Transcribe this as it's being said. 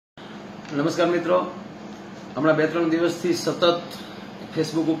નમસ્કાર મિત્રો, હમણાં 2-3 દિવસથી સતત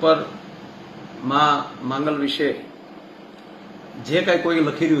ફેસબુક ઉપર માંગલ વિશે જે કાંઈ કોઈ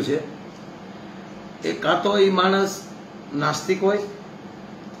લખી રહ્યું છે એ કાં તો એ માણસ નાસ્તિક હોય,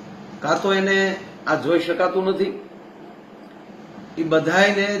 કાં તો એને આ જોઈ શકાતું નથી. એ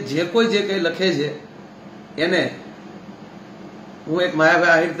બધાને જે કંઈ લખે છે એને હું એક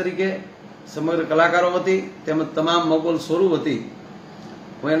mayabhia ahir તરીકે સમગ્ર કલાકારો વતી તેમજ તમામ મોગલ સોરૂ વતી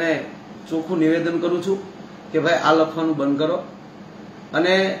હું એને ચોખ્ખું નિવેદન કરું છું કે ભાઈ આ લખવાનું બંધ કરો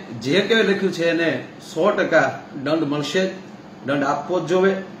અને જે કંઈ લખ્યું છે એને 100% દંડ મળશે, દંડ આપવો જ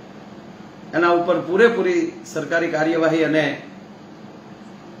જોવે. એના ઉપર પૂરેપૂરી સરકારી કાર્યવાહી અને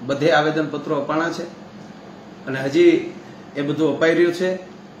બધે આવેદનપત્રો અપાણા છે અને હજી એ બધું અપાઈ રહ્યું છે.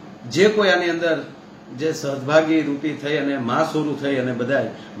 જે કોઈ આની અંદર જે સહભાગી રૂપી થઈ અને મા સોરું થઈ અને બધા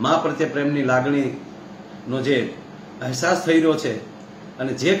મા પ્રત્યે પ્રેમની લાગણીનો જે અહેસાસ થઈ રહ્યો છે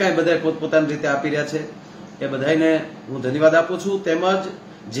અને જે કાંઈ બધા પોતપોતાની રીતે આપી રહ્યા છે એ બધાને હું ધન્યવાદ આપું છું. તેમજ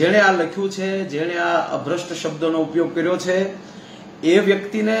જેણે આ લખ્યું છે, જેણે આ અભ્રષ્ટ શબ્દોનો ઉપયોગ કર્યો છે એ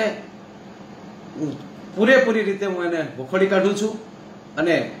વ્યક્તિને પૂરેપૂરી રીતે હું એને વખોડી કાઢું છું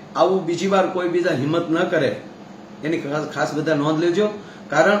અને આવું બીજી વાર કોઈ બીજા હિંમત ન કરે એની ખાસ બધા નોંધ લેજો.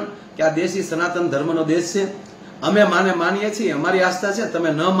 કારણ કે આ દેશ સનાતન ધર્મનો દેશ છે. અમે માનીએ છીએ, અમારી આસ્થા છે. તમે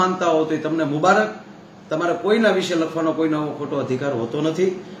ન માનતા હો તો તમને મુબારક. તમારે કોઈના વિશે લખવાનો કોઈ નવો ખોટો અધિકાર હોતો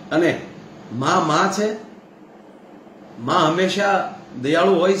નથી. અને માં છે, માં હંમેશા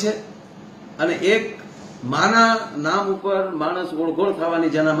દયાળુ હોય છે અને એક માના નામ ઉપર માણસ ઓળઘોળ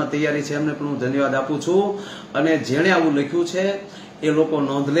થવાની જેનામાં તૈયારી છે એમને પણ હું ધન્યવાદ આપું છું. અને જેણે આવું લખ્યું છે એ લોકો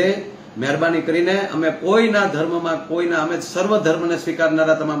નોંધ લે મહેરબાની કરીને. અમે કોઈના ધર્મમાં અમે સર્વ ધર્મને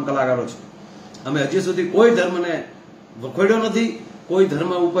સ્વીકારનારા તમામ કલાકારો છે. અમે હજી સુધી કોઈ ધર્મને વખોડ્યો નથી, કોઈ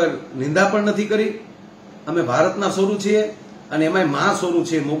ધર્મ ઉપર નિંદા પણ નથી કરી. અમે ભારતના સોરૂ છીએ અને એમાંય મા સોરૂ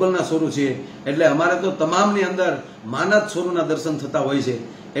છીએ, મોગલના સોરૂ છીએ. એટલે અમારે તો તમામની અંદર માના જ સોરૂના દર્શન થતા હોય છે.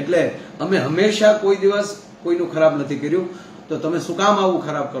 એટલે અમે હંમેશા કોઈ દિવસ કોઈનું ખરાબ નથી કર્યું. તો તમે શું કામ આવું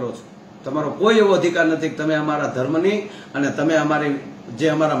ખરાબ કરો છો? તમારો કોઈ એવો અધિકાર નથી કે તમે અમારા ધર્મની અને તમે અમારી જે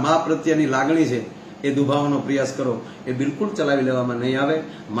અમારા મા પ્રત્યેની લાગણી છે એ દુભાવવાનો પ્રયાસ કરો. એ બિલકુલ ચલાવી લેવામાં નહીં આવે.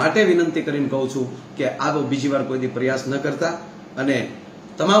 માટે વિનંતી કરીને કહું છું કે આવો બીજી વાર કોઈ દી પ્રયાસ ન કરતા. અને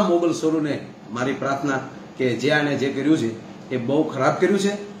તમામ મોગલ સોરૂને મારી પ્રાર્થના કે જે આને જે કર્યું છે એ બહુ ખરાબ કર્યું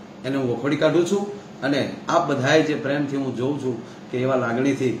છે, એને હું વખોડી કાઢું છું. અને આપ બધાએ જે પ્રેમથી હું જોઉં છું કે એવા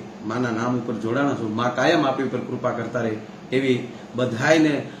લાગણીથી માના નામ ઉપર જોડાણા છું. મા કાયમ આપી ઉપર કૃપા કરતા રહે એવી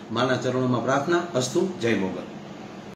બધાને માના ચરણોમાં પ્રાર્થના. અસ્તુ. જય મોગલ.